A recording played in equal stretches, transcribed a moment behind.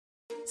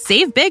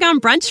Save big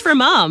on brunch for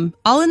mom,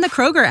 all in the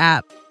Kroger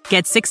app.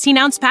 Get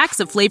 16-ounce packs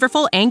of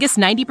flavorful Angus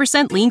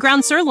 90% lean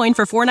ground sirloin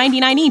for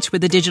 $4.99 each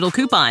with a digital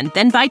coupon.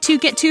 Then buy 2,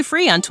 get 2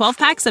 free on 12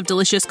 packs of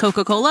delicious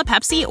Coca-Cola,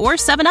 Pepsi, or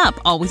 7-Up,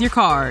 all with your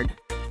card.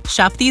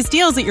 Shop these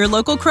deals at your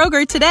local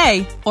Kroger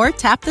today, or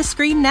tap the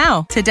screen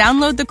now to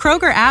download the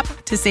Kroger app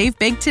to save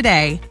big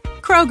today.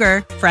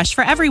 Kroger, fresh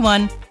for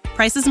everyone.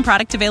 Prices and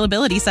product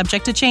availability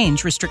subject to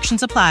change.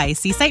 Restrictions apply.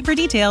 See site for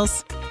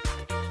details.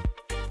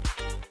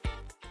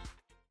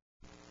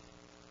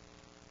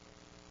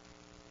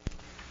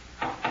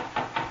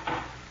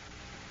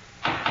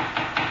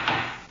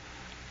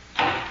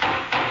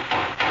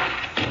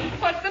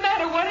 What's the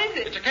matter? What is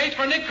it? It's a case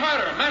for Nick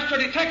Carter, master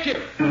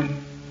detective.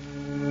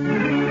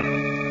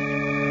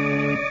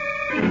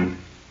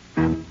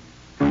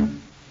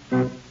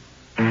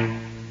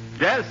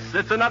 Yes,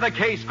 it's another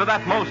case for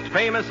that most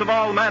famous of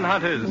all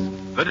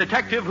manhunters, the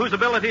detective whose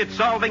ability at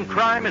solving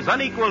crime is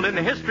unequaled in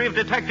the history of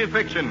detective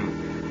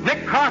fiction.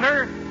 Nick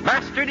Carter,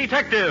 Master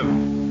Detective.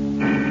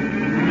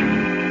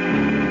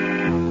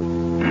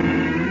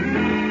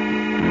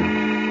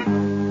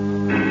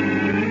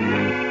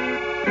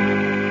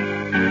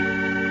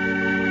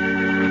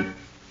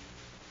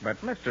 But,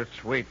 Mr.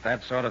 Sweet,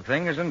 that sort of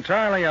thing is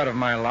entirely out of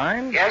my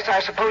line. Yes, I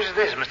suppose it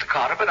is, Mr.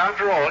 Carter, but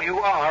after all, you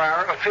are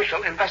our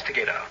official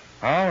investigator.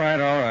 All right.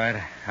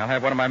 I'll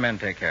have one of my men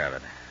take care of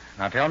it.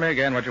 Now tell me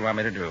again what you want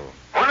me to do.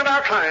 One of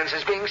our clients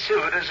is being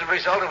sued as a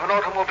result of an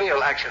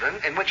automobile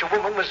accident in which a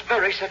woman was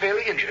very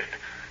severely injured.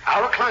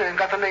 Our client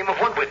got the name of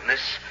one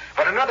witness,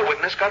 but another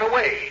witness got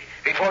away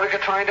before he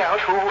could find out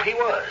who he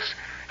was.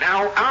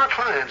 Now, our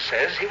client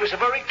says he was a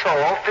very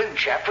tall, thin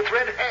chap with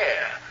red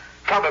hair,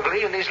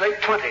 probably in his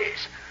late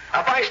 20s.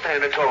 A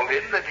bystander told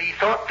him that he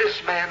thought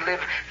this man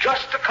lived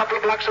just a couple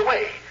of blocks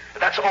away.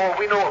 That's all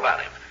we know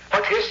about him.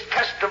 But his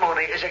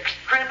testimony is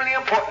extremely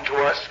important to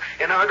us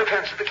in our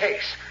defense of the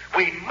case.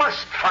 We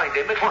must find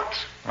him at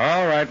once.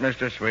 All right,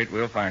 Mr. Sweet,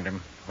 we'll find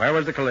him. Where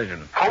was the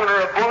collision?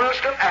 Corner of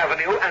Boylston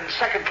Avenue and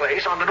 2nd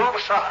Place on the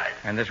north side.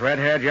 And this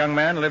red-haired young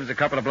man lives a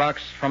couple of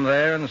blocks from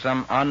there in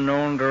some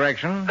unknown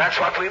direction? That's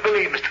what we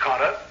believe, Mr.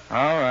 Carter.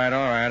 All right.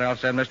 I'll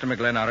send Mr.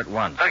 McGlynn out at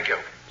once. Thank you.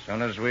 As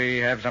soon as we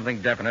have something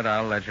definite,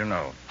 I'll let you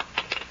know.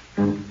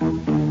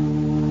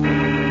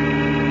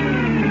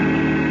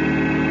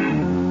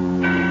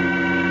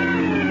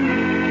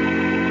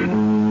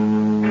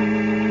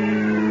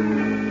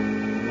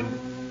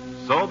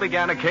 So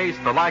began a case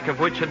the like of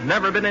which had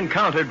never been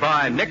encountered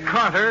by Nick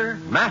Carter,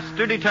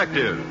 Master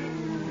Detective.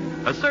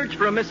 A search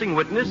for a missing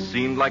witness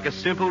seemed like a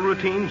simple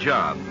routine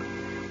job.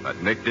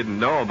 But Nick didn't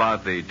know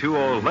about the 2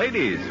 old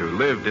ladies who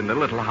lived in the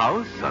little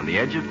house on the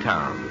edge of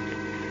town.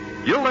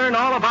 You'll learn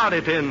all about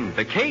it in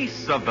The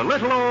Case of the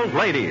Little Old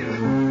Ladies.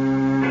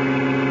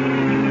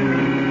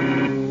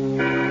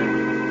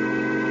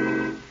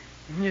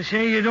 You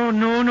say you don't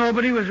know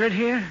nobody with red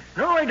hair?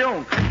 No, I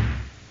don't.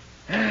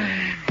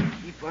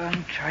 Keep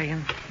on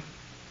trying.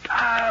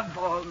 Of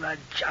all the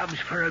jobs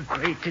for a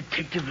great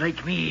detective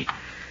like me,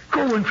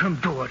 going from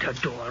door to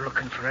door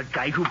looking for a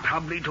guy who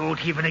probably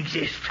don't even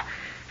exist.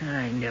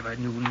 I never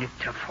knew Nick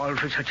to fall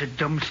for such a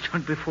dumb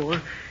stunt before,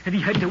 and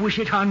he had to wish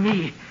it on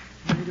me.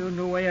 I don't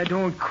know why I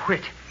don't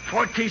quit.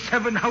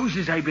 47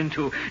 houses I've been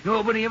to.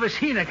 Nobody ever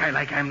seen a guy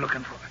like I'm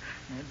looking for.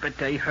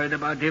 But I heard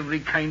about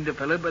every kind of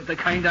fella but the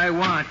kind I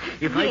want.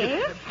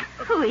 Yes?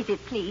 Who is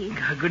it, please?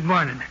 Good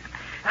morning.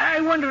 I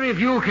wonder if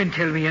you can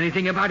tell me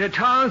anything about a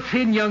tall,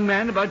 thin young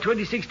man about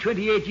 26,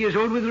 28 years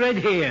old with red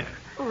hair.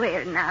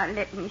 Well, now,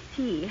 let me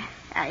see.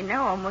 I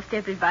know almost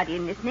everybody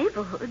in this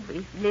neighborhood.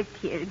 We've lived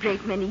here a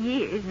great many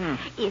years.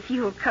 If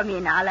you'll come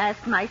in, I'll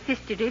ask my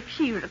sister if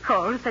she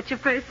recalls such a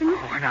person.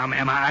 Oh, now,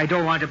 ma'am, I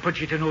don't want to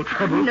put you to no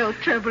trouble. No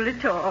trouble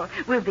at all.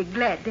 We'll be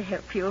glad to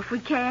help you if we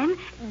can.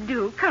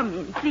 Do come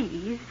in,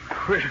 please.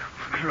 Well,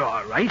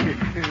 all right.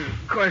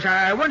 Of course,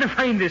 I want to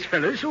find this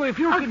fella, so if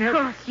you can help...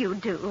 Of course you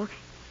do.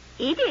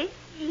 Edith?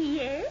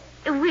 Yes?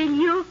 Will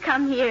you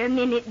come here a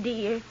minute,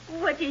 dear?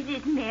 What is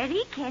it,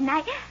 Mary? Can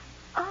I...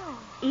 Oh.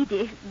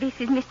 Edith,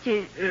 this is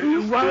Mr.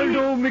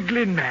 Waldo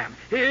McGlynn, ma'am.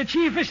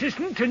 Chief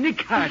Assistant to Nick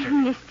Carter.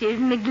 Mr.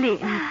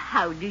 McGlynn.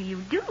 How do you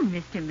do,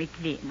 Mr.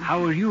 McLean?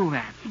 How are you,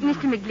 ma'am?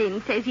 Mr.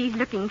 McGlynn says he's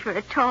looking for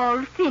a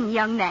tall, thin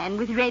young man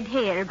with red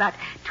hair, about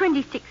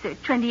 26 or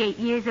 28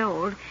 years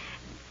old.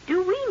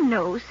 Do we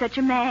know such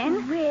a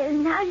man? Well,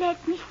 now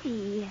let me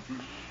see.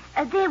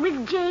 There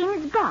was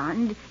James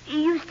Bond.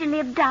 He used to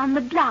live down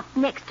the block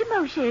next to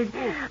Moshe's,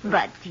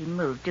 but he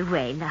moved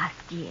away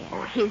last year.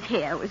 Oh, his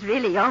hair was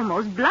really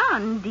almost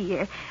blonde,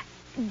 dear.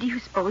 Do you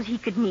suppose he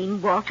could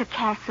mean Walter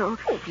Castle?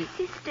 Oh,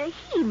 sister,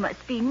 he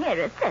must be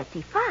nearer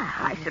 35.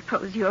 I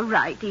suppose you're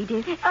right,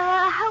 Edith.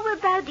 How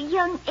about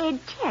young Ed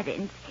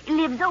Terrence? He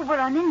lives over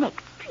on the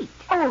next street.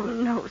 Oh,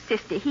 no,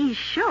 sister, he's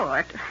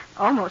short.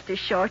 Almost as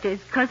short as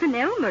Cousin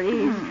Elmer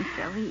is.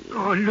 So he...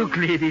 Oh, look,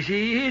 ladies,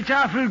 it's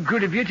awful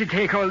good of you to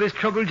take all this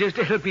trouble just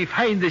to help me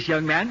find this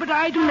young man, but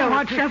I don't No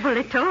want to... trouble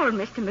at all,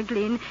 Mr.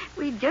 McGlynn.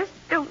 We just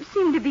don't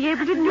seem to be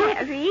able to do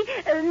it. Mary,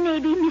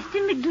 maybe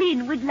Mr.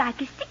 McGlynn would like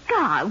a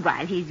cigar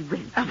while he's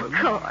waiting. Of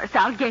course.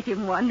 I'll get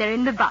him one. They're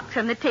in the box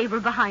on the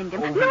table behind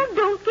him. No,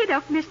 don't get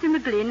up, Mr.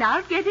 McGlynn.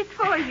 I'll get it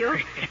for you.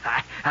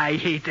 I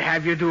hate to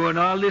have you doing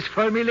all this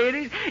for me,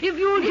 ladies. If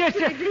you'll just...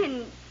 Mr.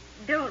 McGlynn,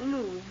 don't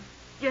move.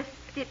 Just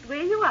sit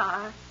where you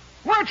are.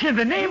 What in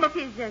the name of...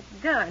 This is a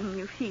gun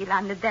you feel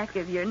on the back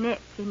of your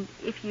neck, and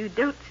if you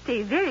don't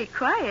stay very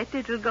quiet,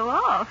 it'll go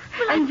off.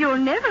 And you'll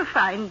never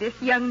find this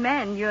young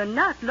man you're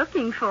not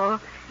looking for.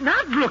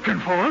 Not looking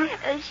for?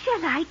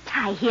 Shall I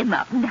tie him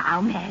up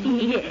now,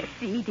 Mary? Yes,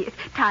 Edith.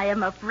 Tie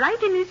him up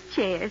right in his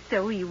chair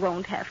so he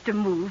won't have to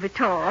move at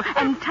all.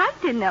 And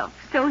tight enough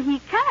so he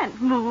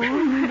can't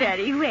move.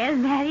 Very well,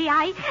 Mary.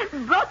 I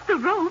brought the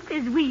rope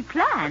as we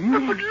planned.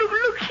 But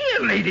look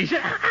here, ladies.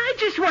 I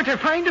just want to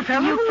find a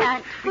fellow You who...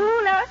 can't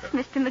fool us,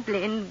 Mr.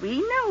 McGlynn.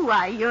 We know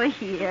why you're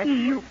here.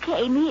 You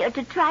came here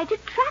to try to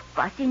trap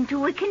us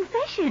into a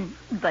confession,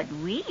 but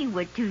we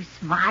were too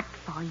smart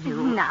for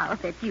you. Now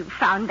that you've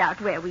found out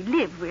where we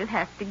live, we'll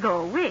have to go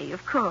away,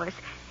 of course.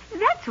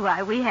 That's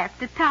why we have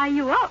to tie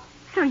you up,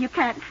 so you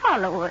can't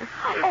follow us.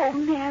 Oh,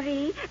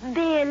 Mary,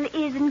 Bill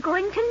isn't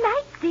going to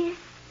like this.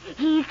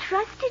 He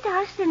trusted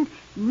us, and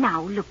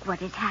now look what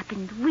has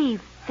happened.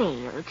 We've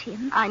failed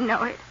him. I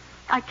know it.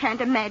 I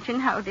can't imagine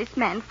how this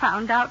man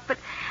found out, but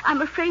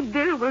I'm afraid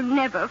Bill will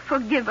never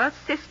forgive us,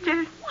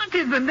 sister. What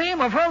in the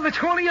name of all that's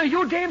holy are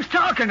you dames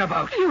talking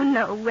about? You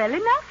know well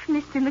enough,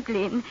 Mr.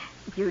 McGlynn.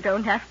 You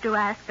don't have to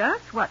ask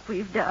us what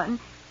we've done.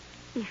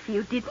 If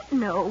you didn't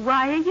know,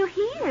 why are you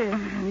here?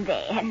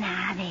 There,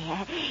 now,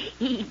 there.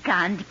 He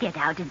can't get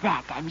out of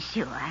that, I'm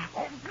sure.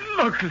 Oh,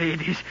 look,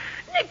 ladies,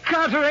 Nick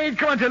Carter ain't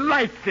going to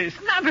like this.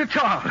 Not at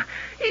all.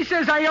 He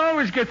says I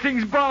always get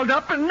things balled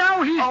up, and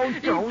now he's... Oh,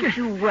 don't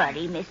you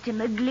worry, Mr.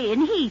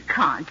 McGlynn. He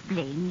can't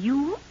blame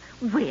you.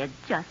 We're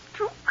just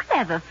too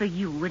clever for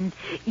you, and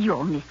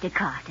you're Mr.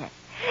 Carter.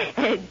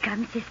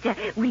 Come, sister,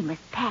 we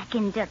must pack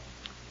and... What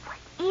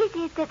is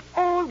it that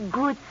all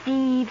good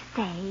thieves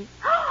say?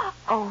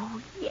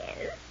 Oh,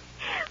 yes.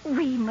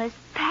 We must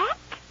pack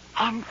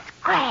and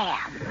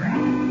scram.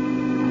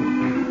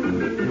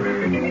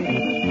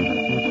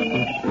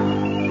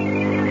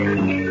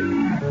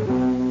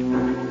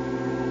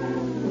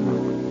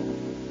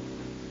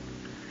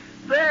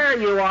 There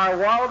you are,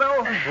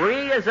 Waldo.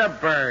 Free as a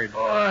bird.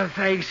 Oh,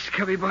 thanks,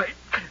 Cubby boy.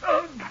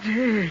 Oh,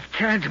 dear,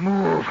 can't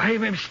move.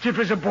 I'm stiff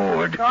as a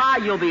board. Ah,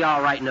 you'll be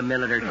all right in a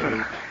minute or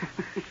two.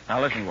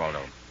 Now, listen,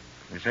 Waldo.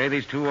 You say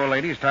these two old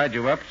ladies tied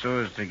you up so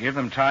as to give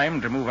them time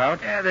to move out?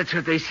 Yeah, that's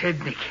what they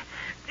said, Nick.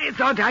 They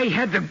thought I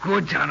had the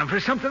goods on them for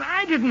something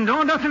I didn't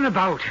know nothing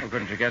about. Well,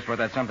 couldn't you guess what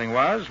that something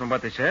was from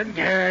what they said?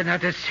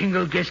 Not a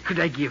single guess could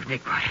I give,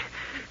 Nick boy.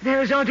 They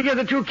was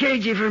altogether too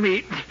cagey for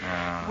me.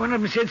 Oh. One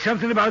of them said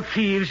something about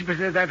thieves, but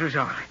that was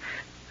all.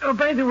 Oh,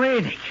 by the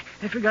way, Nick,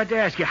 I forgot to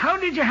ask you, how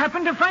did you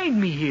happen to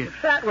find me here?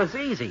 That was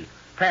easy.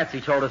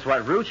 Patsy told us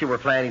what route you were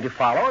planning to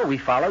follow, and we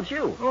followed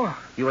you.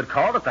 Oh. You had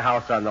called at the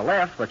house on the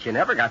left, but you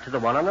never got to the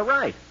one on the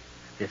right.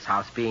 This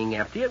house being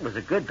empty, it was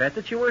a good bet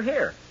that you were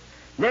here.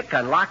 Nick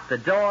unlocked the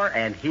door,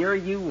 and here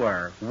you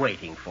were,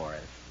 waiting for us.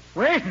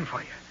 Waiting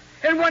for you?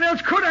 And what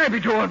else could I be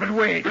doing but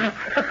wait?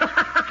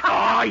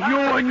 Oh, you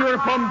and your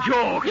bum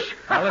jokes.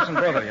 Now, listen,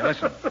 both of you,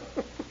 listen.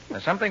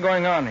 There's something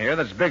going on here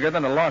that's bigger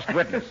than a lost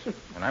witness,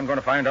 and I'm going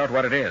to find out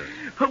what it is.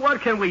 But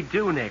what can we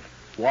do, Nick?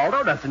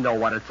 Waldo doesn't know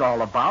what it's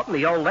all about, and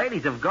the old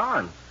ladies have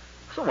gone.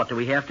 So what do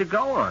we have to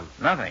go on?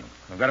 Nothing.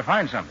 We've got to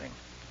find something.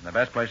 And the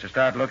best place to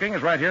start looking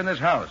is right here in this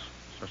house.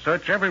 So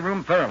search every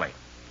room thoroughly.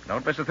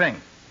 Don't miss a thing.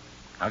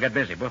 I'll get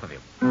busy, both of you.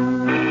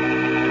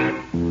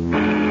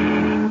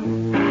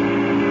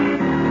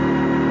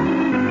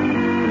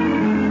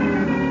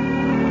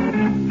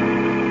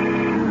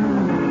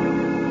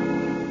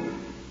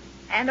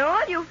 And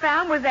all you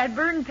found was that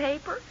burned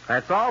paper?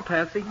 That's all,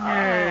 Patsy.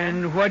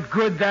 And what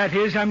good that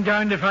is, I'm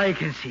darned if I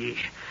can see.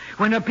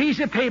 When a piece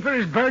of paper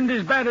is burned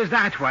as bad as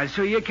that was,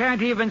 so you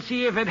can't even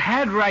see if it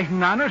had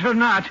writing on it or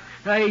not,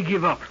 I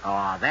give up.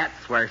 Oh,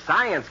 that's where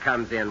science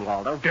comes in,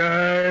 Waldo.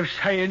 If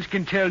science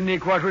can tell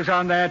Nick what was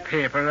on that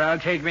paper, I'll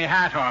take my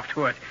hat off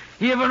to it.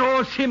 Even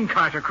old Sim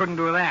Carter couldn't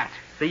do that.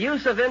 The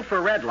use of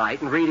infrared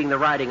light and reading the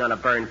writing on a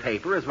burned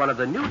paper is one of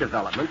the new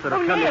developments that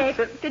have come Nick,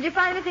 in... did you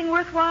find anything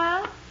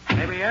worthwhile?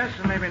 Maybe yes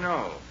and maybe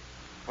no.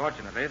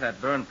 Fortunately,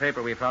 that burned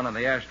paper we found on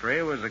the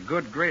ashtray was a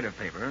good grade of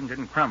paper and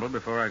didn't crumble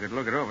before I could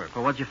look it over.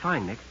 Well, what'd you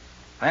find, Nick?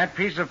 That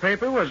piece of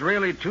paper was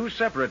really two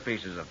separate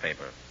pieces of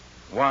paper.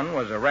 One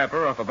was a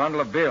wrapper off a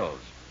bundle of bills,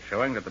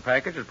 showing that the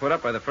package was put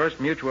up by the First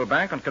Mutual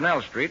Bank on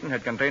Canal Street and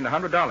had contained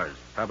 $100,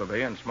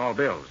 probably in small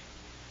bills.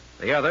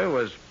 The other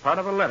was part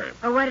of a letter.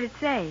 Or what did it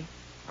say?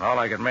 All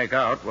I could make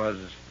out was,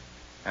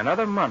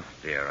 "Another month,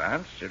 dear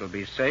aunts. It'll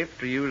be safe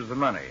to use the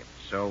money.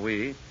 So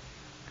we..."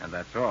 And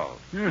that's all.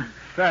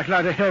 Fat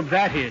lot of help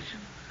that is.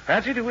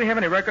 Patsy, do we have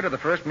any record of the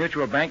First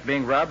Mutual Bank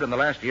being robbed in the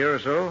last year or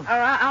so? Oh,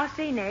 I'll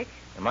see, Nick.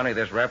 The money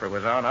this rapper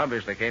was on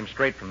obviously came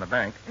straight from the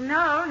bank.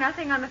 No,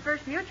 nothing on the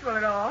First Mutual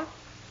at all.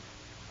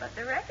 But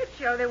the records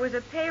show there was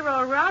a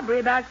payroll robbery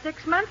about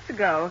 6 months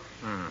ago,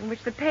 in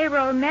which the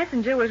payroll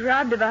messenger was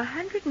robbed of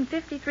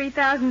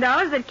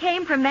 $153,000 that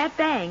came from that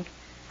bank.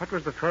 What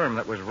was the firm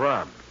that was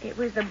robbed? It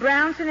was the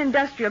Brownson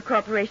Industrial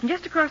Corporation,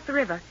 just across the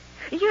river.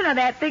 You know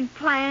that big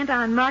plant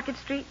on Market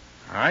Street?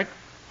 All right.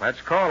 Let's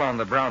call on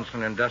the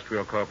Brownson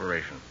Industrial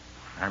Corporation.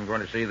 I'm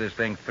going to see this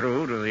thing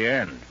through to the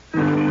end.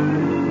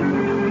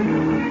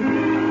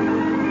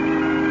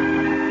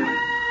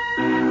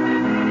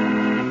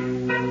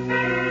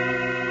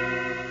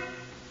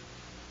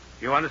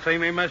 You want to see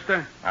me,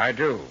 mister? I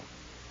do.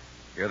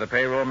 You're the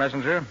payroll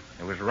messenger?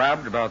 It was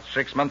robbed about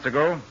 6 months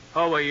ago? Who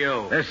are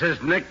you? This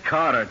is Nick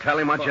Carter. Tell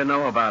him what you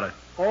know about it.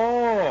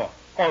 Oh,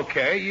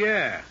 okay,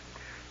 yeah.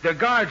 The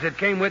guards that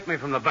came with me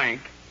from the bank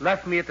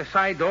left me at the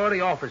side door of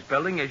the office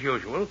building as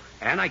usual,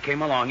 and I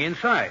came along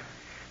inside.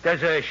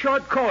 There's a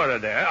short corridor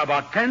there,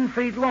 about 10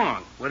 feet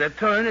long, with a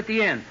turn at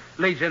the end.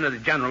 Leads into the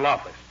general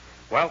office.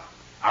 Well,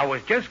 I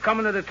was just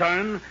coming to the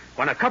turn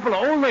when a couple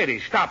of old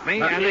ladies stopped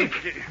me, and they...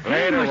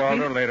 Later,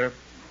 Walter, later.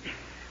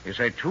 You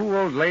say 2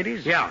 old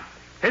ladies? Yeah.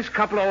 This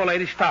couple of old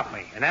ladies stopped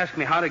me and asked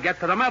me how to get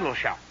to the metal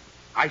shop.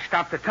 I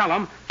stopped to tell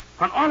them,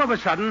 when all of a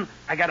sudden,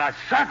 I got a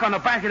sock on the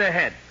back of the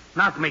head.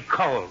 Knocked me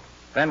cold.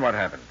 Then what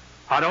happened?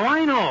 How do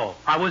I know?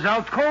 I was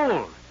out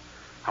cold.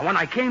 And when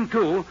I came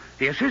to,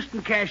 the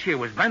assistant cashier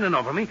was bending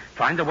over me,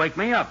 trying to wake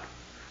me up.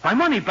 My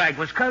money bag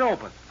was cut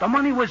open. The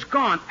money was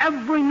gone,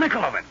 every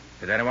nickel of it.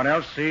 Did anyone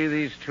else see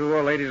these 2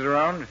 old ladies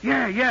around?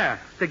 Yeah.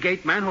 The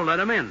gate man who let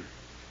them in.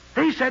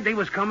 They said they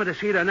was coming to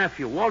see their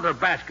nephew, Walter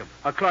Bascom,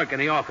 a clerk in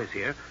the office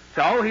here.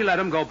 So he let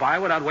them go by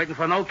without waiting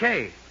for an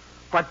okay.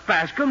 But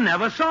Bascom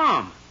never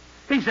saw him.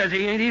 He says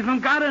he ain't even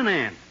got an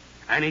aunt.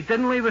 And he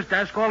didn't leave his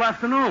desk all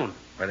afternoon.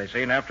 Were they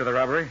seen after the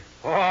robbery?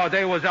 Oh,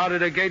 they was out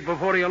of the gate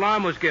before the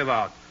alarm was give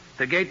out.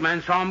 The gate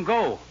man saw him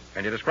go.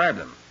 Can you describe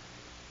them?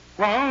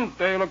 Well,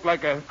 they looked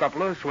like a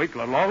couple of sweet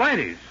little old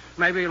ladies.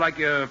 Maybe like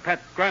your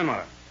pet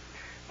grandmother.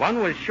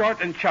 One was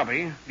short and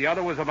chubby. The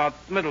other was about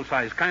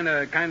middle-sized, kind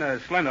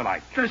of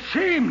slender-like. The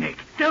same, Nick.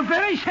 The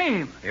very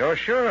same. You're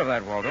sure of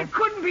that, Walter? There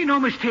couldn't be no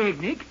mistake,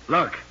 Nick.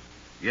 Look,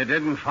 you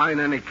didn't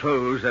find any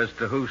clues as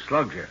to who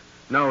slugged you.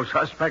 No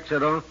suspects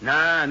at all?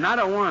 Nah, not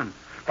a one.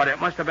 But it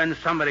must have been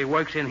somebody who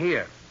works in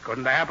here.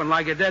 Couldn't have happened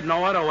like it did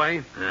no other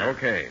way.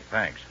 Okay,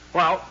 thanks.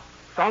 Well,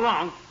 so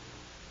long.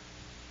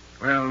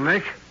 Well,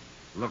 Nick,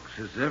 looks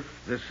as if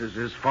this is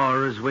as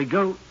far as we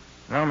go.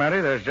 No, Matty,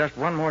 there's just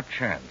one more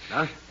chance.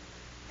 Huh?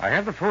 I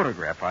have the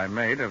photograph I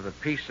made of the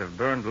piece of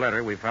burned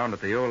letter we found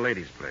at the old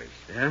lady's place.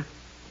 Yeah?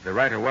 If the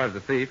writer was the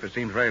thief, it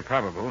seems very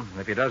probable. And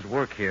if he does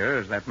work here,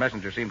 as that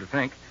messenger seemed to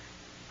think,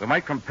 we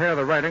might compare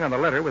the writing on the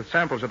letter with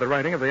samples of the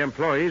writing of the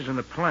employees in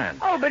the plant.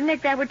 Oh, but,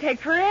 Nick, that would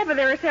take forever.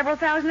 There are several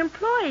thousand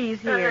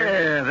employees here.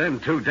 Yeah, them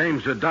 2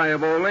 dames would die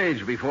of old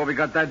age before we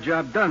got that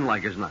job done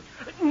like as not.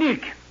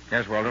 Nick,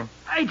 Yes, Walter?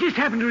 I just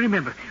happened to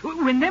remember.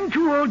 When them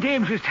 2 old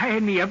dames was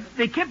tying me up,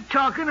 they kept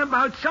talking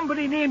about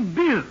somebody named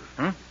Bill.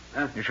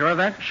 You sure of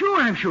that?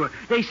 Sure, I'm sure.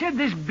 They said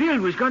this Bill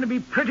was going to be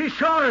pretty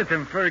sore at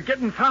them for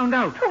getting found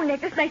out. Oh,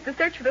 Nick, this makes the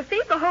search for the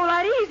thief a whole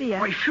lot easier.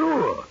 Why,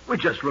 sure. We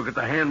just look at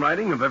the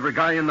handwriting of every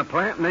guy in the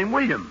plant named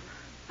William.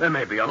 There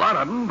may be a lot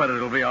of them, but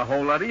it'll be a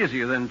whole lot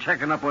easier than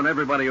checking up on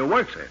everybody who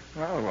works here.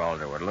 Well,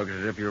 Walter, it looks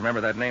as if you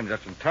remember that name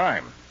just in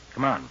time.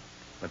 Come on.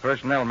 The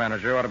personnel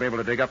manager ought to be able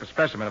to dig up a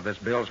specimen of this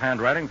Bill's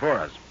handwriting for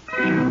us.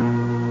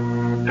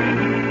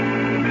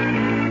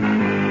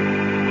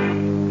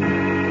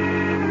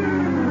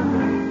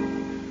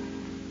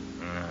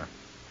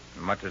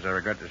 Much as I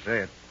regret to say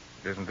it,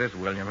 isn't this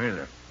William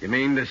either. You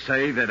mean to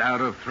say that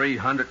out of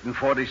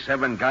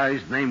 347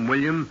 guys named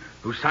William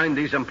who signed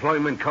these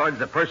employment cards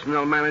the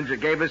personnel manager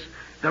gave us,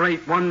 there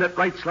ain't one that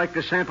writes like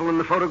the sample in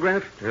the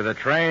photograph? To the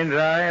trained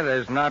eye,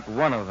 there's not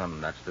one of them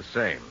that's the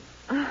same.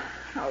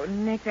 Oh,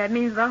 Nick, that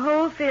means the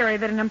whole theory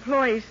that an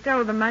employee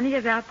stole the money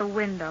is out the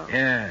window.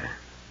 Yeah,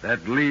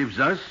 that leaves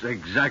us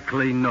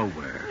exactly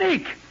nowhere.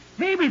 Nick,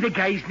 maybe the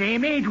guy's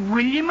name ain't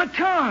William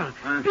at all.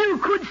 Bill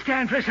could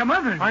stand for some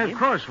other name. Why, of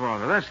course,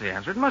 Walter. That's the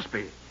answer. It must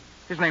be.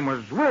 His name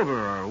was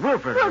Wilbur or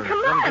Wilfred. Well, come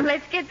on,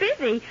 let's get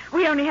busy.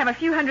 We only have a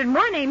few hundred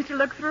more names to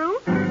look through.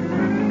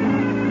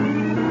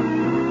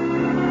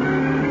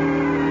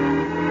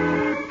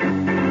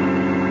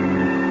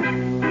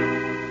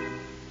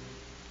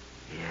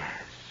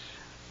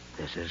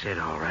 This is it,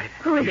 all right.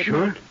 Who is you it,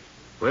 sure? Nick?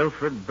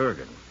 Wilfred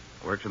Bergen.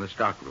 Works in the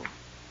stockroom.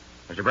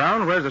 Mr.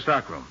 Brown, where's the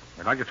stockroom?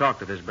 I'd like to talk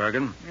to this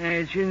Bergen.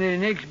 It's in the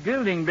next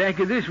building back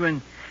of this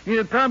one.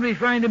 You'll probably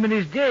find him at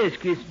his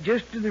desk. It's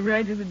just to the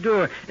right of the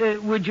door.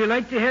 Would you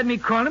like to have me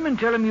call him and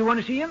tell him you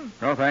want to see him?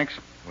 No, thanks.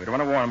 We don't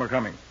want to warn him we're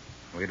coming.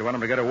 We don't want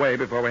him to get away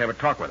before we have a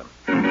talk with him.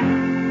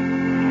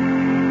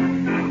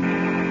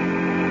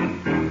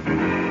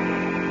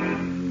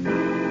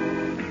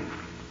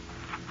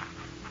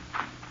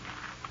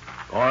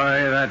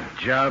 Boy, that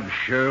job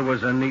sure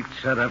was a neat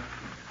setup.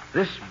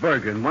 This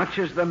Bergen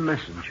watches the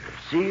messenger,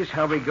 sees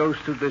how he goes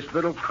through this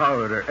little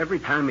corridor every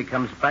time he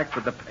comes back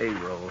with the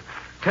payroll,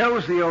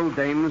 tells the old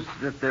dames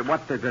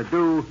what they're to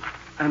do,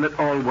 and it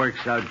all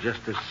works out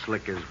just as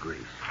slick as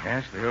grease.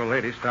 Yes, the old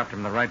lady stopped him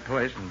in the right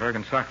place, and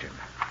Bergen socked him.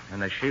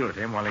 And they shielded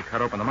him while he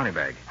cut open the money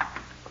bag.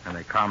 And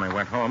they calmly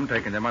went home,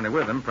 taking their money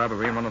with them,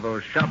 probably in one of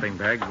those shopping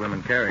bags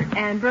women carry.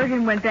 And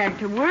Bergen went back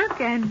to work,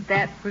 and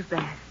that was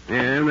that.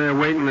 Yeah, and they're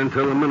waiting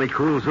until the money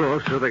cools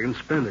off so they can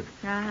spend it.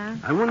 Uh-huh.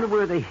 I wonder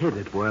where they hid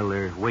it while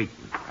they're waiting.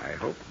 I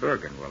hope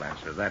Bergen will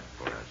answer that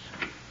for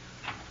us.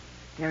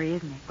 There he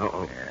is, Nick.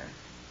 Uh-oh.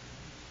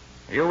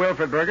 Yeah. You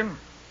Wilfred Bergen?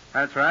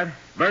 That's right.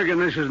 Bergen,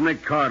 this is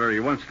Nick Carter. He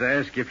wants to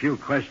ask you a few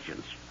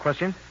questions.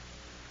 Questions?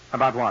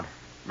 About what?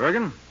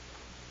 Bergen?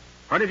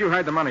 Where did you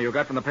hide the money you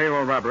got from the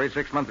payroll robbery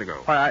 6 months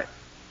ago? Why,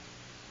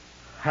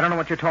 I don't know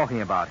what you're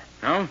talking about.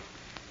 No?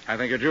 I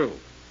think you're Jew.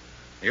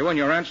 You and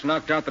your aunts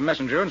knocked out the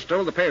messenger and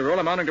stole the payroll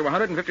amounting to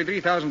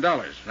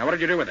 $153,000. Now, what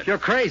did you do with it? You're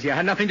crazy. I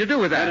had nothing to do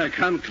with that. Better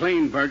come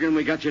clean, Bergen.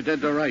 We got you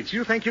dead to rights.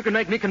 You think you can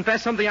make me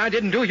confess something I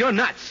didn't do? You're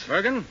nuts.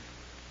 Bergen,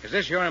 is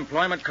this your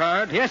employment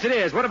card? Yes, it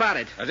is. What about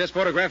it? Does this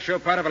photograph show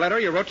part of a letter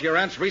you wrote to your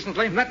aunts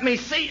recently? Let me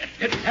see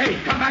it. Hey,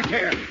 come back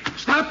here.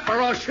 Stop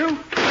or I'll shoot.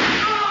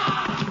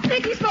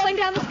 Nick, he's falling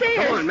down the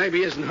stairs. Go on, maybe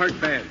he isn't hurt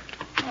bad.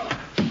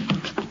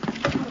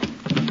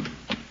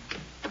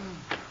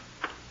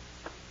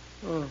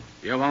 Oh.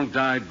 You won't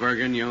die,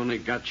 Bergen. You only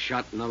got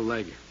shot in the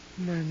leg.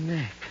 My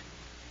neck.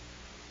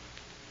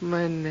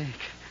 My neck.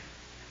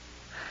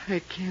 I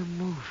can't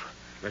move.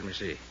 Let me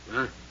see.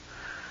 Huh?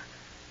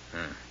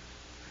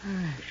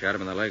 You shot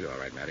him in the leg, all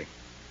right, Matty.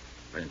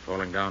 But in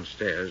falling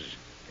downstairs,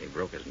 he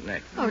broke his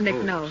neck. Oh, Nick,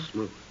 no.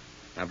 Smooth.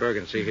 Now,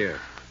 Bergen, see here.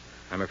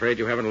 I'm afraid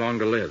you haven't long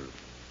to live.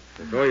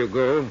 Before you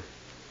go,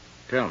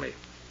 tell me,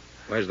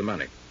 where's the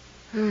money?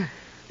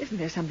 Isn't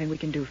there something we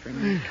can do for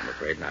him, Nick? I'm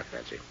afraid not,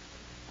 Patsy.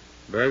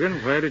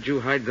 Bergen, where did you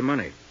hide the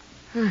money?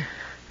 I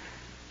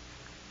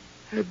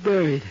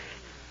buried it.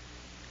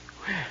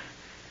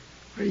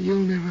 Where you'll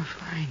never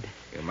find it.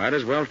 You might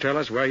as well tell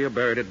us where you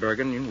buried it,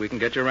 Bergen. We can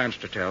get your aunts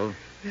to tell.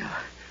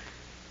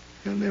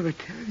 They'll never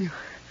tell you.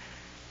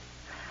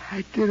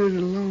 I did it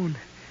alone.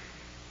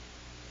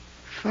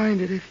 Find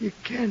it if you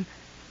can.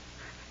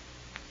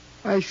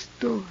 I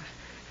stole it.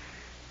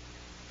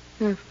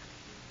 If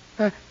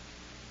I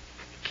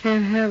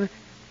can't have it,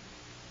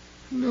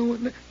 no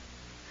one...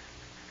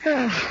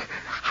 Is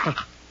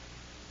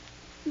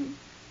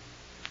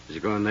he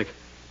gone, Nick?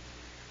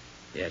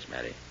 Yes,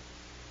 Matty.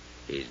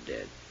 He's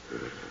dead.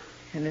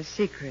 And the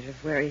secret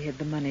of where he hid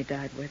the money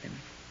died with him.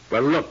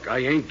 Well, look, I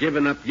ain't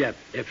given up yet.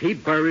 If he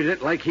buried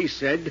it like he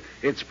said,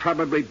 it's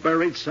probably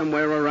buried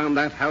somewhere around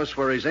that house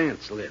where his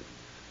aunts live.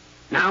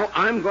 Now,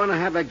 I'm going to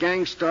have a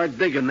gang start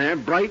digging there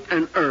bright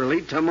and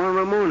early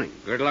tomorrow morning.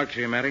 Good luck to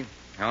you, Matty.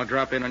 I'll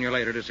drop in on you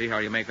later to see how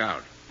you make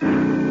out.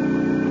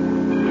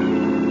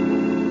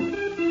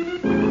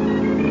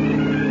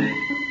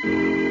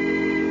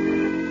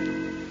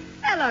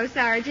 Hello,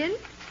 Sergeant.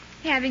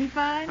 Having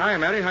fun? Hi,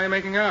 Matty. How you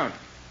making out?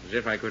 As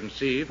if I couldn't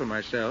see for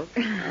myself.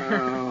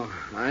 Oh,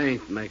 I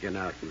ain't making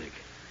out, Nick.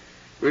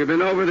 We've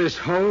been over this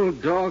whole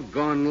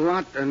doggone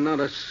lot and not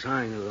a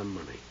sign of the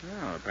money.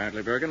 Oh,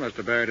 apparently Bergen must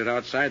have buried it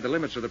outside the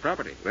limits of the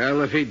property.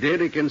 Well, if he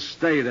did, he can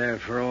stay there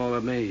for all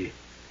of me.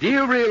 Do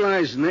you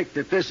realize, Nick,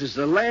 that this is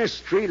the last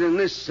street in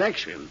this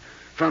section?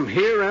 From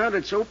here out,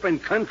 it's open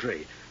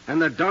country,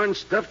 and the darn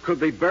stuff could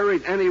be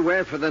buried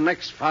anywhere for the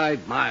next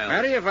 5 miles.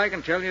 Matty, if I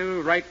can tell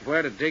you right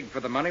where to dig for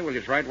the money, will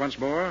you try it once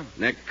more?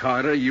 Nick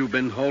Carter, you've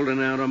been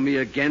holding out on me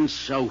again,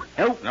 so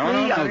help No,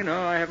 me. Matty,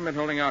 no, I haven't been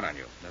holding out on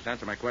you. Just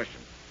answer my question.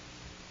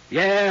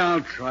 Yeah,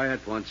 I'll try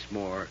it once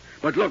more.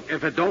 But look,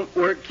 if it don't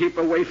work, keep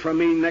away from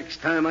me next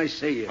time I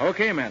see you.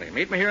 Okay, Matty.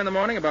 Meet me here in the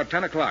morning about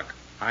 10 o'clock.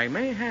 I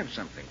may have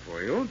something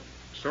for you.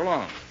 So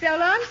long. So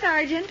long,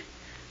 Sergeant.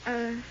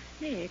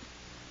 Nick,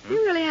 do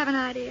you really have an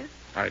idea?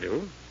 I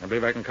do. I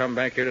believe I can come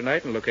back here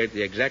tonight and locate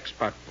the exact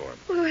spot for him.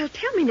 Well,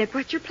 tell me, Nick,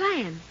 what's your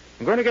plan?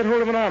 I'm going to get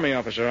hold of an Army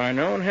officer I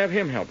know and have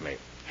him help me.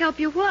 Help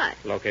you what?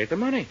 Locate the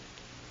money.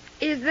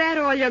 Is that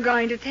all you're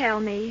going to tell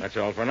me? That's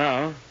all for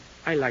now.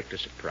 I like to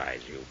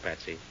surprise you,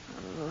 Patsy.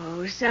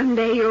 Oh,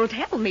 someday you'll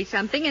tell me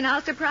something and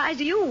I'll surprise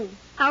you.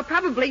 I'll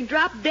probably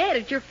drop dead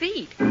at your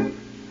feet.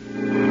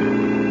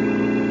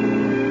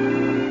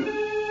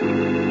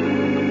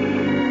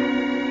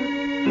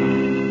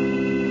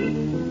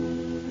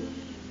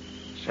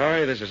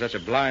 Sorry this is such a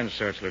blind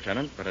search,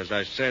 Lieutenant, but as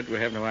I said, we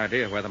have no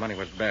idea where the money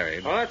was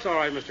buried. Oh, that's all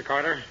right, Mr.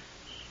 Carter.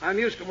 I'm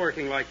used to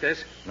working like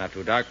this. Not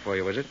too dark for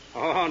you, is it?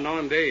 Oh, no,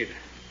 indeed.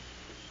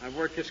 I've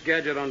worked this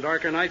gadget on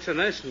darker nights than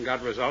this and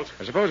got results.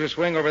 I suppose we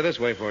swing over this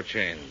way for a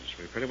change.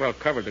 We've pretty well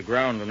covered the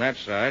ground on that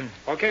side.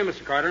 Okay,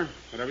 Mr. Carter.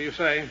 Whatever you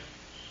say.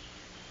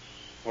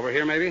 Over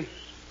here, maybe?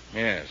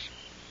 Yes.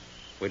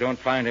 If we don't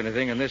find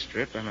anything in this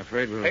strip, I'm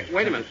afraid we'll... Hey,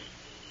 wait a minute.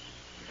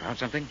 You found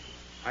something?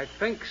 I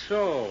think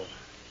so.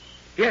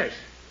 Yes.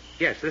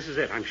 Yes, this is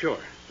it, I'm sure.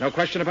 No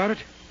question about it?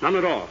 None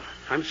at all.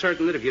 I'm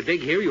certain that if you dig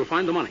here, you'll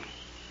find the money.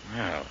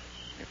 Well,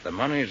 if the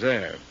money's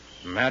there,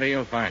 Mattie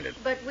will find it.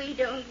 But we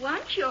don't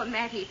want your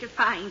Mattie to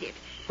find it.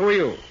 Who are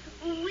you?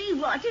 We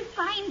want to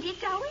find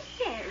it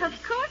ourselves.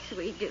 Of course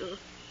we do.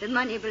 The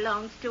money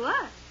belongs to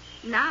us.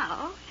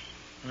 Now.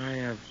 Why,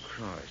 of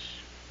course.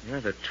 You're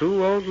the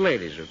two old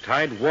ladies who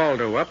tied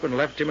Waldo up and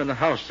left him in the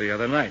house the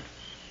other night.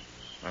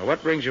 Now,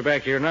 what brings you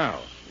back here now?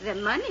 The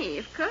money,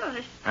 of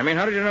course. I mean,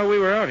 how did you know we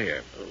were out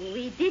here?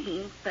 We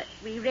didn't, but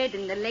we read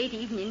in the late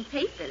evening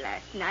paper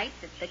last night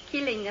that the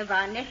killing of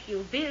our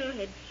nephew Bill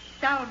had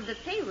solved the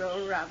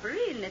payroll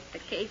robbery and that the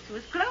case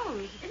was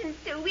closed. And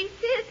so we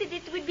felt that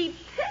it would be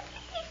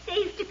perfectly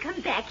safe to come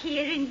back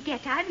here and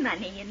get our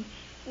money. And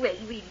when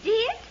we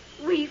did,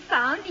 we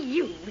found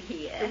you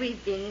here.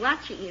 We've been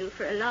watching you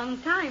for a long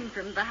time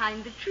from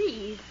behind the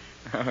trees.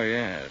 Oh,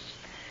 yes.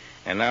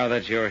 And now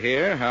that you're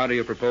here, how do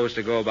you propose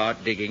to go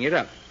about digging it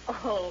up?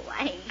 Oh,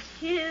 I'm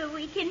sure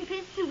we can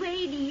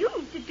persuade you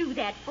to do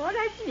that for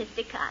us,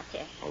 Mr.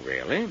 Carter. Oh,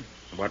 really?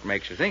 What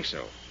makes you think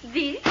so?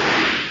 This?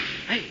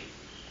 Hey,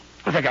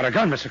 they got a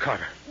gun, Mr.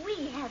 Carter.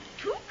 We have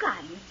 2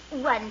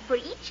 guns, one for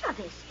each of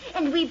us,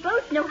 and we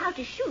both know how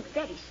to shoot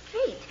very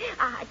straight.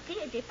 Our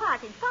dear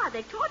departed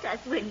father taught us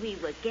when we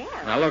were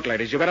girls. Now, look,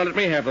 ladies, you better let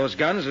me have those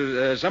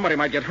guns. Somebody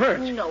might get hurt.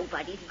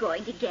 Nobody's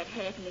going to get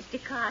hurt,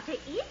 Mr. Carter,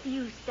 if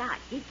you start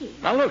digging.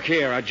 Now, look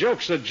here. A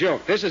joke's a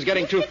joke. This is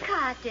getting too... Mr.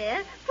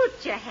 Carter,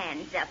 put your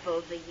hands up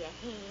over your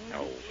head.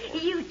 No.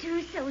 You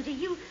too, soldier.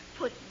 You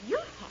put your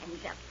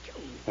hands up,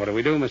 too. What do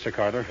we do, Mr.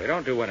 Carter? We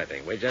don't do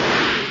anything. We just...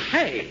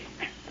 Hey!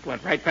 It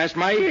went right past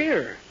my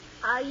ear.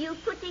 Are you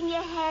putting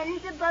your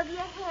hands above your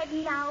head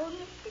now,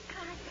 Mr.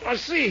 Carter? Now,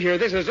 see here.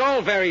 This is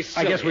all very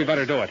silly. I guess we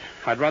better do it.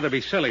 I'd rather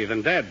be silly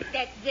than dead.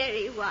 That's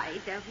very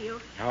wise of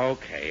you.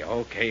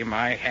 Okay.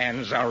 My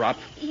hands are up.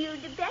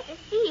 You'd better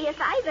see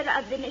if either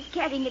of them is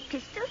carrying a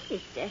pistol,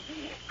 sister.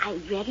 I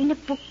read in a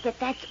book that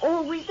that's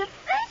always the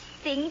first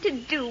thing to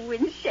do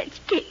in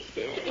such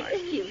cases.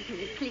 Excuse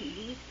me,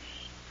 please.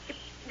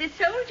 The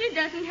soldier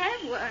doesn't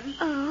have one.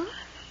 Oh?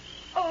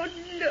 Oh,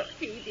 look,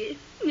 Edith.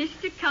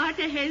 Mr.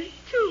 Carter has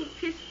 2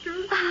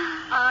 pistols.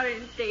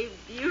 Aren't they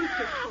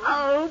beautiful?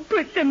 Oh,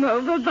 put them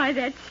over by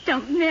that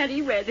stump,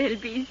 Mary, where they'll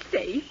be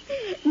safe.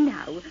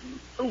 Now,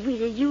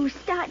 will you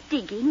start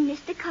digging,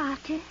 Mr.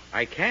 Carter?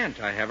 I can't.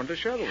 I haven't a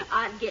shovel.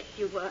 I'll get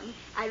you one.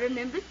 I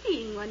remember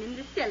seeing one in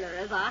the cellar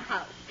of our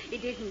house.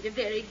 It isn't a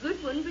very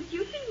good one, but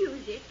you can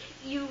use it.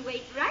 You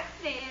wait right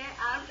there.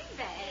 I'll be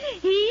back.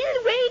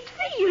 He'll wait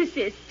for you,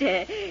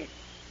 sister.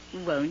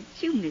 Won't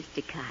you,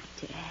 Mr.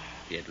 Carter?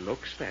 It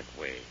looks that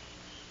way.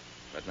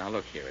 But now,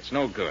 look here. It's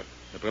no good.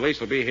 The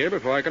police will be here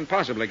before I can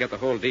possibly get the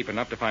hole deep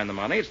enough to find the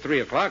money. It's 3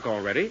 o'clock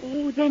already.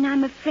 Oh, then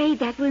I'm afraid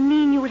that will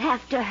mean you'll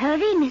have to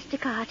hurry, Mr.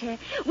 Carter.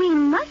 We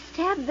must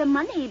have the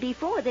money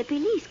before the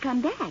police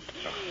come back.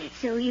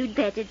 So you'd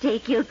better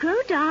take your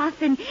coat off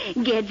and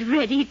get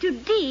ready to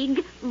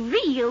dig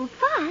real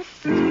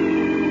fast.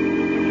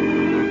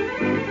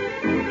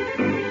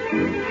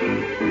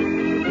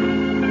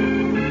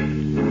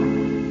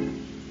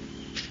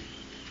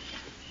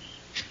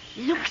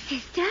 Look,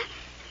 sister.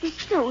 The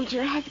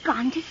soldier has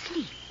gone to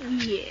sleep.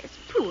 Yes,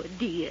 poor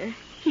dear.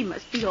 He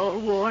must be all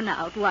worn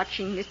out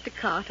watching Mr.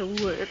 Carter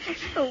work.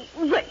 Oh,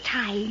 what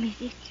time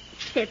is it?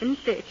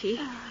 7:30.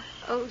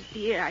 Oh,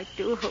 dear, I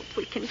do hope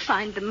we can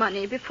find the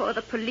money before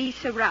the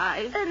police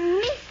arrive.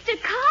 Mr.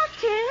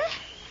 Carter?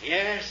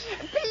 Yes?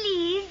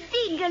 Please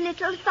dig a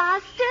little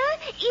faster.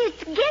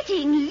 It's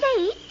getting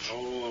late.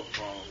 Oh,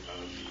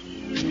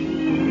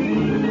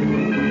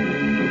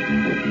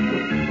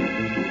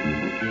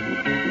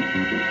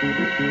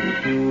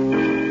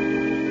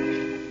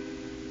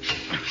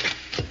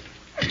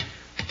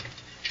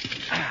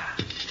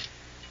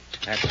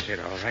 That's it,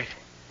 all right.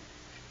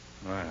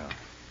 Well,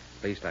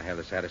 at least I have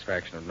the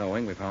satisfaction of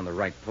knowing we found the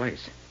right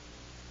place.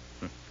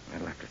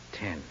 Well, after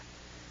 10.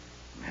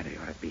 Mattie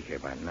ought to be here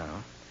by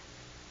now.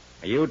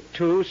 Are you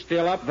 2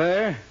 still up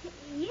there?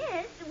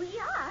 Yes, we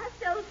are.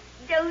 So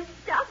don't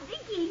stop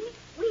digging.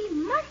 We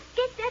must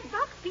get that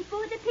box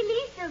before the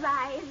police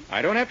arrive.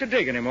 I don't have to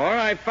dig anymore.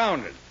 I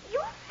found it.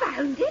 You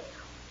found it?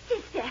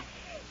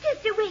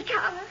 Sister, wake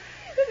up.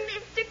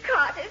 Mr.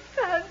 Carter's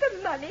found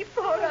the money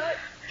for us.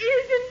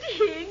 Isn't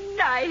he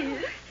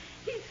nice?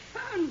 He's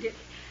found it.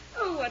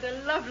 Oh, what a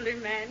lovely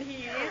man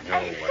he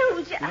is.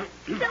 Soldier.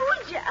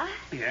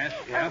 Yes,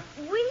 yeah?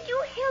 Will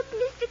you help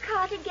Mr.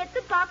 Carter get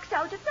the box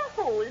out of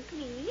the hole,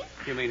 please?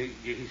 You mean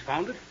he's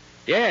found it?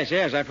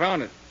 Yes, I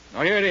found it.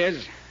 Oh, here it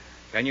is.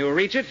 Can you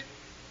reach it?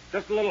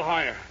 Just a little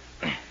higher.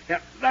 Yeah,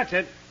 that's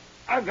it.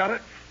 I've got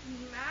it.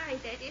 My,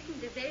 that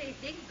isn't a very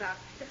big box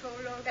to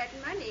hold all that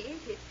money,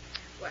 is it?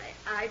 Why,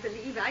 I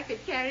believe I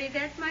could carry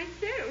that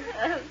myself.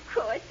 Of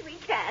course we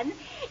can.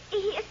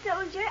 Here,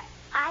 soldier,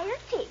 I'll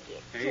take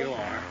it. Here you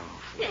are.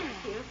 Thank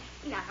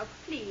you. Now,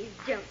 please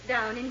jump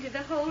down into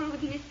the hole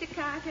with Mr.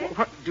 Carter.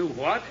 What? Do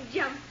what?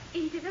 Jump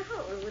into the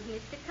hole with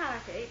Mr.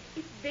 Carter.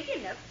 It's big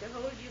enough to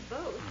hold you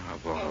both. Oh,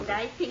 boy. And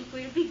I think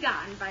we'll be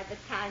gone by the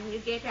time you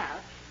get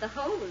out. The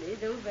hole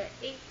is over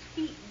 8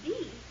 feet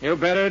deep. You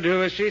better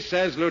do as she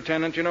says,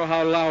 Lieutenant. You know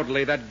how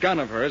loudly that gun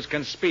of hers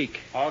can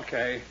speak.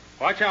 Okay.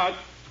 Watch out.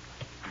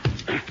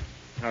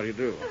 How do you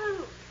do?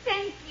 Oh,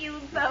 thank you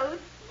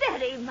both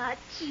very much.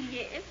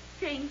 Yes,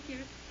 thank you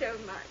so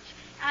much.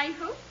 I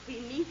hope we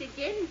meet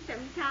again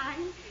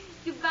sometime.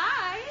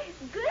 Goodbye.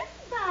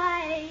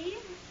 Goodbye.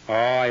 Oh,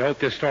 I hope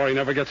this story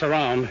never gets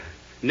around.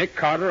 Nick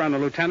Carter and a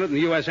lieutenant in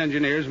the U.S.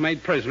 Engineers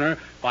made prisoner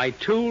by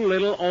 2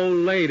 little old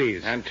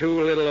ladies. And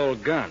 2 little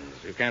old guns.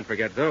 You can't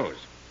forget those.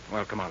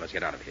 Well, come on, let's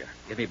get out of here.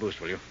 Give me a boost,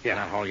 will you? Yeah.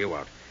 And I'll haul you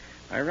out.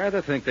 I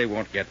rather think they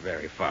won't get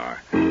very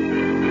far.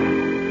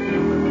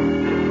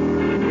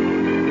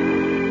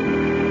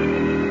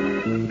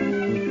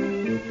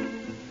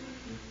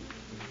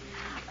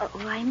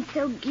 Oh, I'm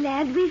so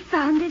glad we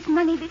found this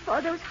money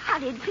before those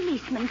horrid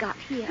policemen got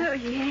here. Oh,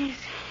 yes.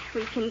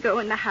 We can go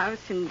in the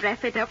house and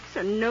wrap it up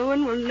so no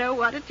one will know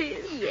what it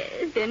is.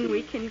 Yes. Then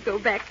we can go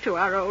back to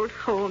our old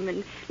home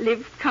and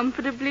live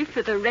comfortably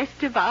for the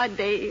rest of our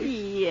days.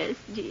 Yes,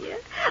 dear.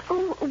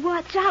 Oh,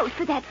 watch out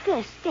for that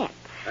first step.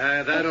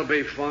 That'll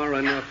be far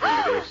enough,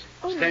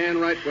 ladies. Stand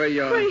right where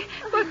you are.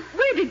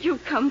 Where did you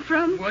come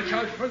from? Watch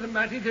out for them,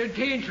 Matty. They're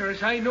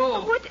dangerous, I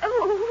know. What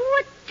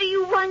do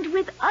you want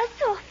with us,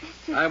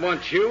 officer? I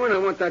want you, and I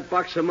want that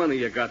box of money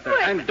you got there.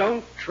 What? And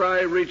don't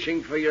try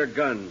reaching for your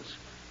guns.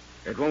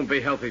 It won't be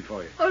healthy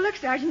for you. Oh, look,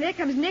 Sergeant, there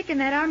comes Nick and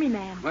that army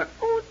man. What?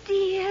 Oh,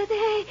 dear,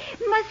 they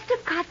must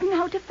have gotten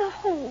out of the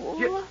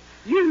hole.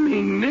 You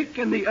mean Nick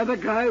and the other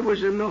guy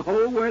was in the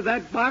hole where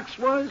that box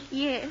was?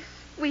 Yes.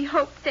 We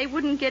hoped they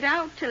wouldn't get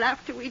out till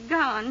after we'd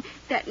gone.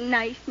 That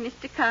nice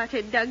Mr.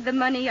 Carter dug the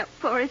money up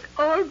for us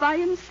all by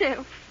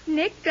himself.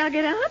 Nick dug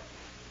it up?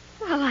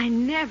 Well, I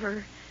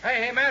never.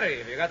 Hey, Matty,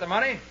 have you got the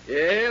money?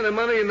 Yeah, the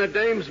money and the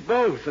dames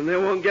both, and they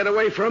won't get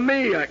away from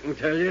me, I can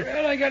tell you.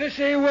 Well, I gotta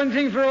say one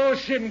thing for old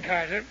Sim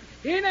Carter.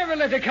 He never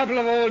let a couple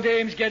of old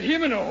dames get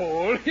him in a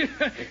hole.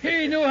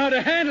 He knew how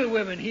to handle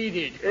women, he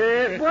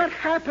did. What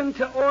happened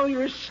to all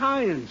your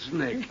science,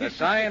 Nick? The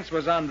science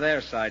was on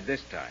their side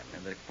this time,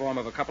 in the form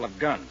of a couple of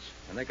guns.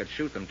 And they could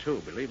shoot them, too,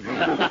 believe me.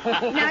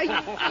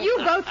 Now, you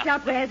both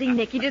stop razzing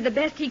Nick. He did the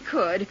best he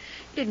could.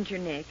 Didn't you,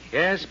 Nick?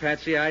 Yes,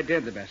 Patsy, I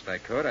did the best I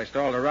could. I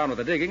stalled around with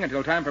the digging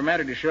until time for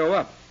Matty to show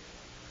up.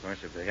 Of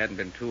course, if they hadn't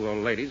been 2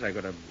 old ladies, I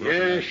could have...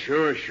 Yeah,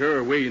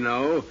 sure, we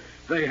know.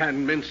 They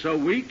hadn't been so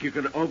weak, you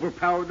could have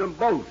overpowered them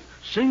both,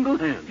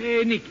 single-handed.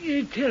 Hey,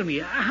 Nick, tell me,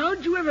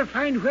 how'd you ever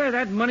find where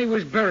that money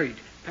was buried?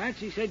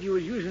 Patsy said you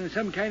was using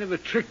some kind of a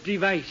trick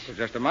device. It's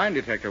just a mine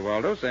detector,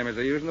 Waldo, same as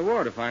they use in the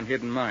war to find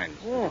hidden mines.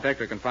 Oh. The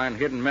detector can find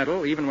hidden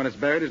metal even when it's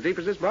buried as deep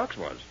as this box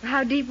was.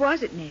 How deep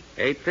was it, Nick?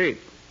 8 feet.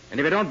 And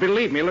if you don't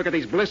believe me, look at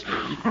these blisters.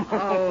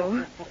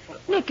 Oh.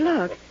 Nick,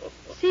 look.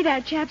 See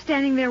that chap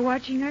standing there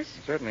watching us?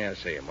 Certainly I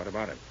see him. What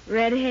about him?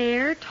 Red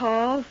hair,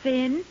 tall,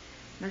 thin.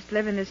 Must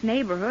live in this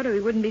neighborhood or he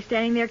wouldn't be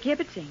standing there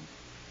kibitzing.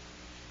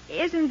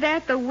 Isn't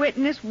that the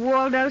witness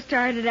Waldo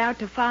started out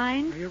to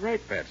find? You're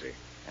right, Patsy.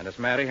 And as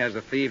Matty has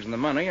the thieves and the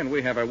money, and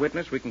we have our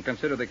witness, we can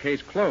consider the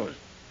case closed.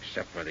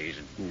 Except for these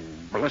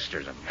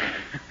blisters of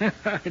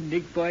mine.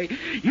 Nick, boy,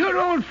 your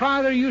old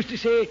father used to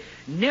say,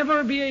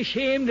 never be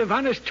ashamed of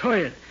honest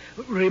toil.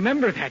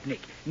 Remember that, Nick.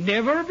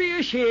 Never be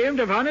ashamed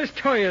of honest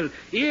toil,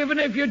 even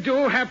if you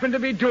do happen to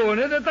be doing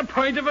it at the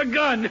point of a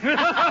gun.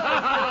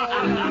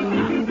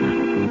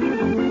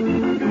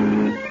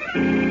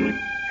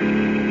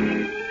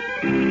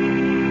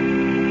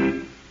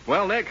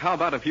 Well, Nick, how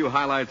about a few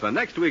highlights on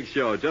next week's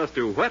show just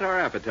to whet our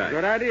appetite?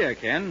 Good idea,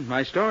 Ken.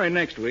 My story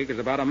next week is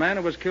about a man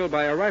who was killed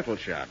by a rifle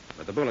shot,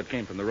 but the bullet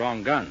came from the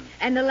wrong gun.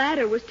 And the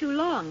ladder was too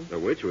long. The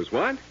which was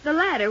what? The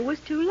ladder was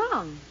too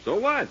long. So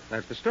what?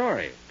 That's the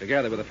story,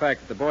 together with the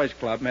fact that the boys'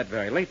 club met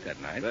very late that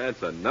night.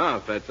 That's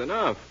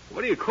enough.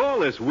 What do you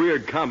call this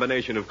weird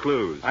combination of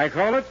clues? I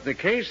call it the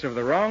case of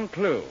the wrong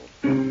clue.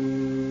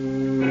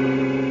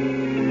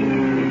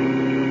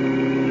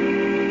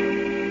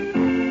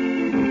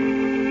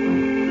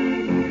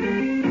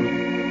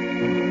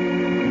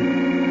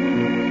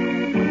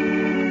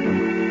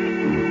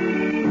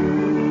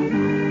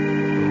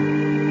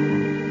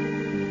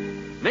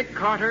 Nick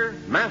Carter,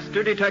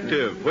 Master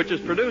Detective, which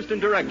is produced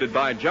and directed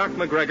by Jock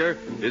McGregor,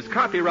 is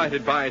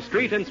copyrighted by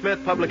Street and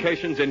Smith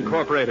Publications,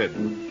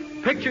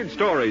 Incorporated. Pictured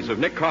stories of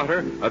Nick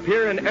Carter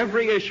appear in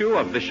every issue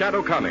of the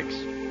Shadow Comics.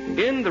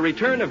 In The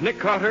Return of Nick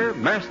Carter,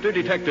 Master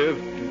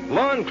Detective,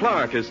 Lon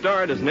Clark is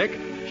starred as Nick,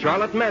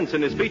 Charlotte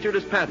Manson is featured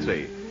as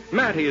Patsy,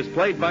 Matty is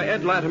played by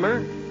Ed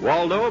Latimer,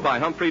 Waldo by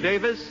Humphrey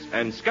Davis,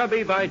 and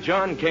Scubby by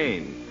John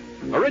Kane.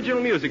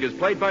 Original music is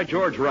played by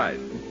George Wright.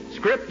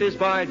 Script is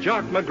by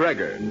Jock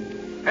McGregor.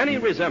 Any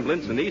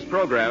resemblance in these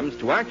programs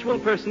to actual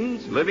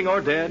persons, living or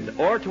dead,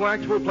 or to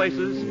actual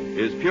places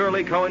is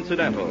purely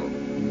coincidental.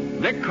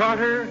 Nick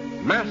Carter,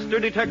 Master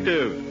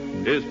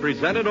Detective, is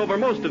presented over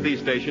most of these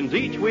stations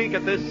each week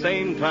at this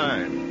same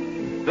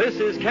time. This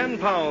is Ken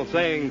Powell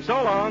saying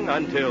so long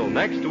until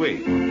next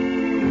week.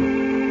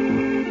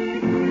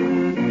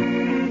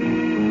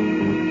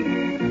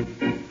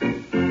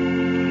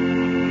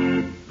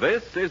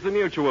 This is the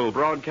Mutual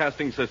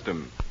Broadcasting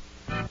System.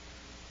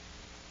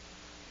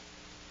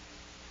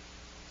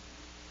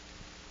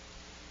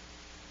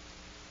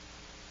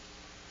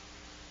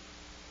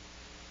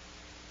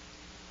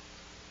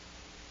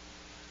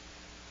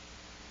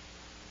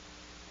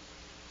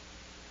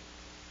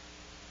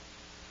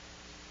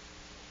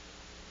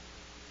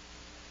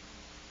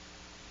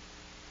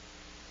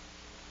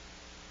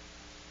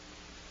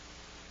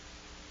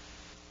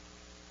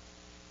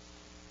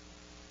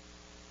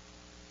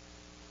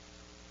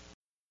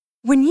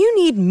 When you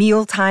need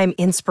mealtime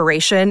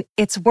inspiration,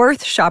 it's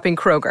worth shopping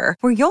Kroger,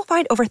 where you'll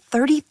find over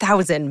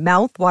 30,000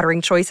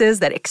 mouth-watering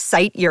choices that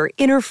excite your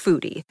inner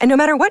foodie. And no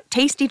matter what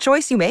tasty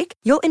choice you make,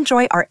 you'll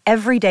enjoy our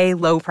everyday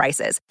low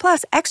prices,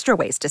 plus extra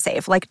ways to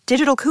save, like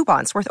digital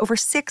coupons worth over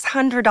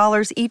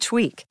 $600 each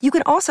week. You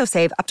can also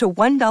save up to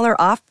 $1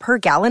 off per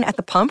gallon at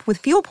the pump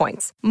with fuel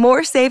points.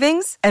 More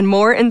savings and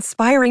more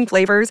inspiring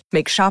flavors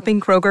make shopping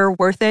Kroger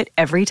worth it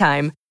every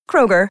time.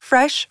 Kroger,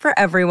 fresh for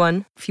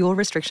everyone. Fuel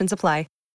restrictions apply.